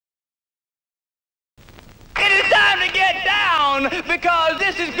time to get down, because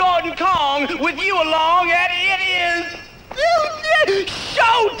this is Gordon Kong with you along, and it is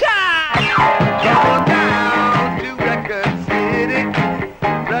showtime! Go down to Record City,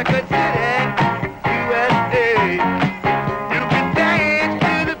 USA. You can dance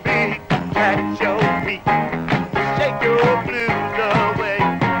to the beat, pat your feet, shake your blues away.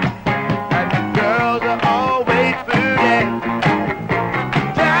 And the girls are always booty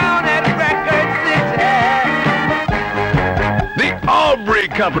down at Record City. The Aubrey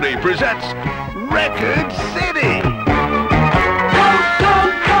Company presents Record City.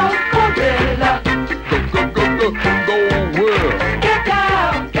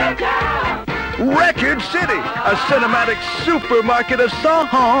 Record City, a cinematic supermarket of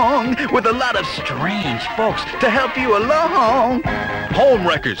song with a lot of strange folks to help you along. Home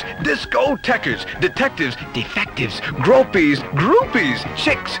wreckers, discothequers, detectives, defectives, gropies, groupies,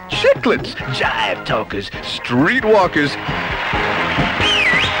 chicks, chicklets, jive talkers, streetwalkers.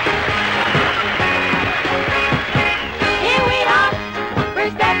 Here we are,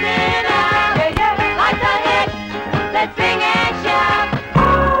 we're stepping out, lights ahead, let's sing and shout.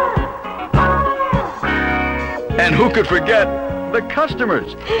 And who could forget the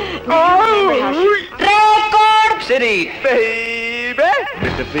customers? Record City, baby.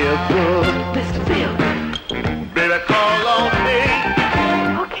 Mr. Feel Good. Mr. Phil. Baby, call on me.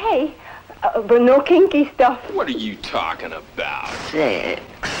 Okay, but no kinky stuff. What are you talking about? Sex.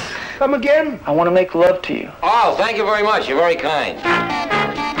 Come again? I want to make love to you. Oh, thank you very much. You're very kind.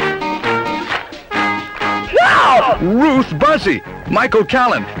 Ruth Buzzi, Michael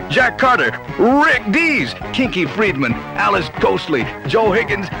Callan, Jack Carter, Rick Dees, Kinky Friedman, Alice Ghostley, Joe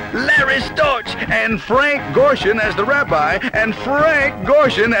Higgins, Larry Storch, and Frank Gorshin as the rabbi, and Frank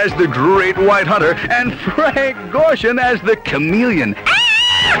Gorshin as the great white hunter, and Frank Gorshin as the chameleon.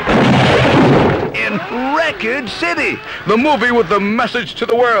 In Record City, the movie with the message to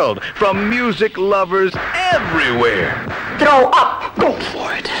the world from music lovers everywhere. Throw up. Go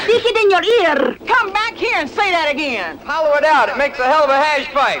for it. Stick it in your ear. Come back here and say that again. Hollow it out. It makes a hell of a hash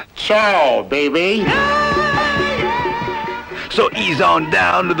pipe. Ciao, baby. So ease on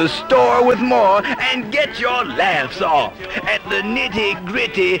down to the store with more and get your laughs off at the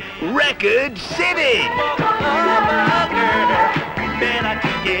nitty-gritty Record City.